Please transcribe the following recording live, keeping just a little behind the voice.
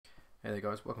Hey there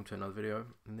guys, welcome to another video.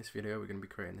 In this video we're going to be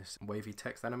creating this wavy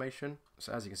text animation.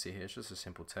 So as you can see here, it's just a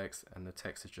simple text and the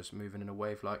text is just moving in a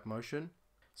wave-like motion.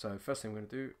 So first thing we're going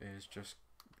to do is just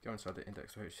go inside the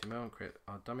index.html and create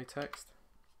our dummy text.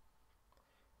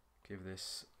 Give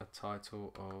this a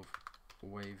title of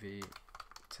wavy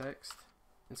text.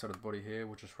 Inside of the body here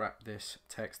we'll just wrap this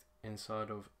text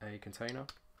inside of a container.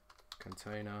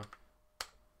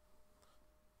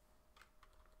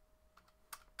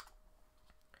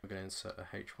 We're going to insert a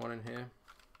h1 in here.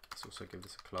 Let's also give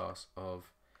this a class of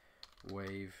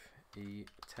WAVY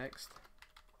text.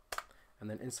 And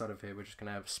then inside of here we're just going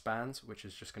to have spans, which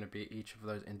is just going to be each of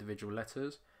those individual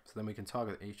letters. So then we can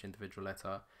target each individual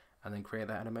letter and then create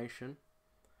that animation.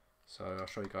 So I'll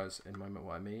show you guys in a moment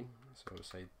what I mean. So we'll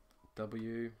say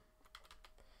W,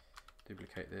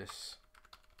 duplicate this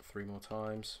 3 more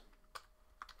times,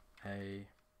 A,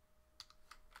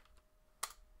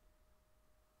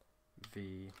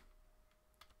 V,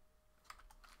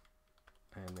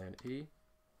 and then E,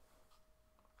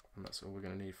 and that's all we're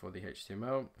going to need for the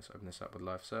HTML. Let's open this up with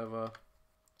live server.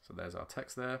 So there's our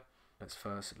text there. Let's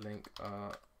first link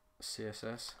our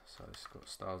CSS. So it's got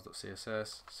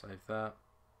styles.css, save that,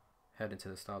 head into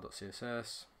the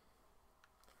style.css,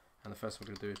 and the first thing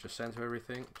we're going to do is just center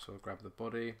everything. So we'll grab the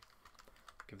body,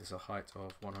 give this a height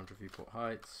of 100 viewport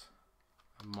heights,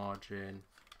 a margin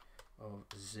of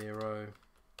 0,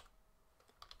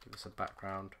 give this a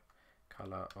background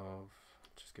color of,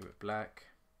 just give it black,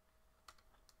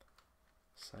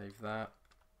 save that.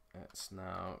 Let's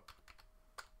now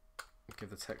give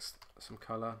the text some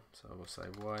color, so we'll say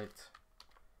white,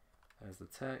 there's the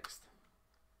text,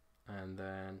 and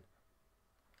then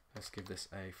let's give this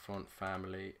a font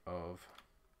family of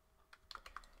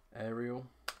Arial,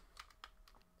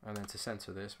 and then to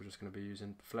center this we're just going to be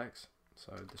using flex,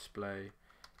 so display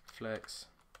flex,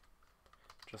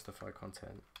 justify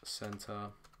content center,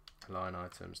 align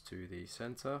items to the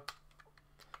center,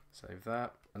 save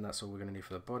that, and that's all we're going to need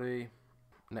for the body.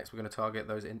 Next we're going to target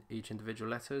those in each individual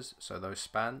letters, so those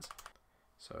spans.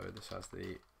 So this has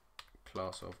the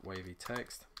class of wavy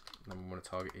text, and then we want to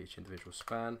target each individual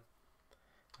span.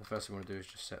 The first thing we want to do is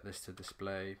just set this to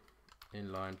display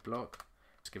inline block.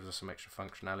 This gives us some extra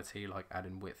functionality like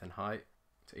adding width and height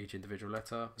to each individual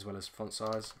letter, as well as font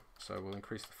size. So we'll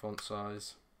increase the font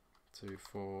size to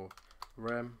 4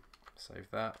 rem,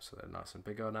 save that, so they're nice and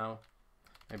bigger now,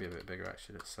 maybe a bit bigger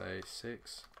actually, let's say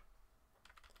 6,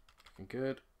 looking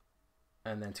good.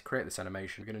 And then to create this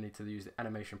animation we're going to need to use the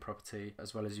animation property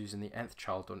as well as using the nth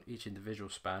child on each individual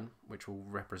span, which will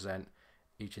represent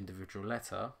each individual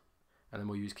letter, and then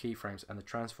we'll use keyframes and the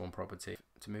transform property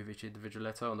to move each individual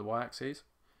letter on the y-axis.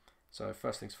 So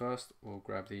first things first, we'll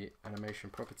grab the animation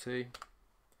property,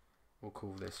 we'll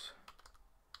call this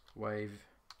wave,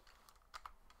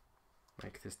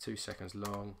 make this 2 seconds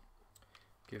long,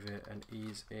 give it an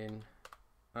ease in,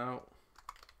 out,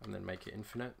 and then make it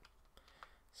infinite,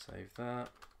 save that.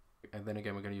 And then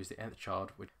again we're going to use the nth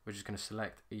child, which we're just going to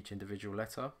select each individual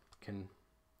letter, can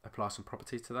apply some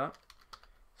property to that.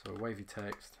 So wavy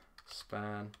text,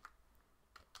 span,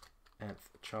 nth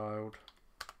child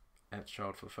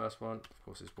for the first one of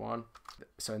course is 1.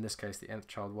 So in this case the nth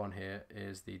child 1 here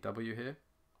is the W here.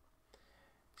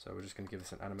 So we're just going to give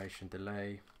this an animation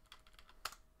delay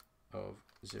of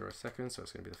 0 seconds, so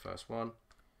it's going to be the first one,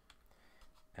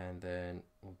 and then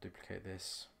we'll duplicate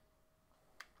this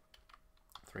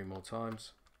 3 more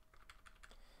times.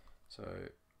 So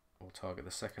we'll target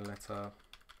the second letter,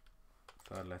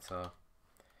 third letter,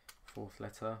 fourth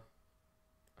letter,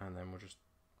 and then we'll just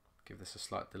give this a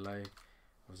slight delay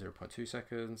of 0.2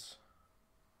 seconds,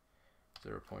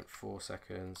 0.4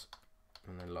 seconds,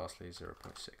 and then lastly 0.6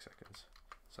 seconds.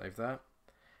 Save that.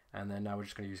 And then now we're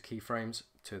just going to use keyframes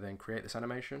to then create this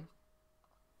animation.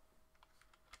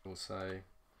 We'll say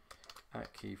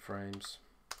at keyframes,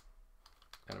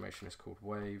 animation is called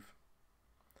wave,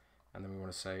 and then we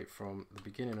want to say from the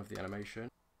beginning of the animation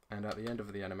and at the end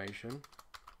of the animation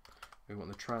we want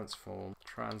the transform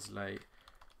translate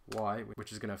y,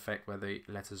 which is going to affect where the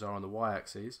letters are on the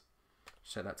y-axis.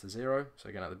 Set that to 0, so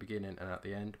again at the beginning and at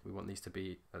the end we want these to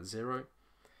be at 0,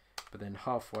 but then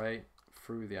halfway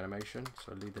through the animation,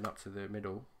 so leading up to the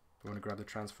middle, we want to grab the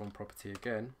transform property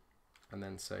again and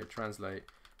then say translate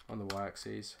on the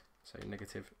y-axis, say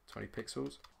negative 20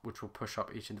 pixels, which will push up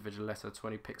each individual letter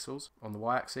 20 pixels on the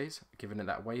y-axis, giving it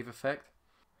that wave effect.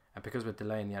 And because we're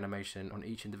delaying the animation on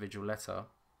each individual letter,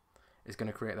 it's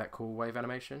going to create that cool wave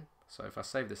animation. So if I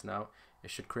save this now,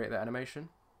 it should create that animation.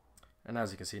 And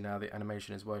as you can see now, the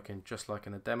animation is working just like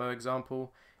in the demo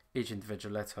example. Each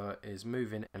individual letter is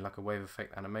moving in like a wave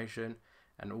effect animation,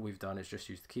 and all we've done is just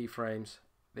use the keyframes,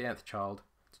 the nth child,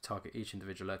 to target each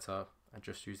individual letter and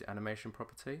just use the animation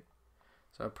property.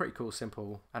 So a pretty cool,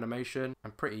 simple animation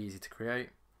and pretty easy to create.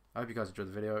 I hope you guys enjoyed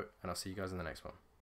the video, and I'll see you guys in the next one.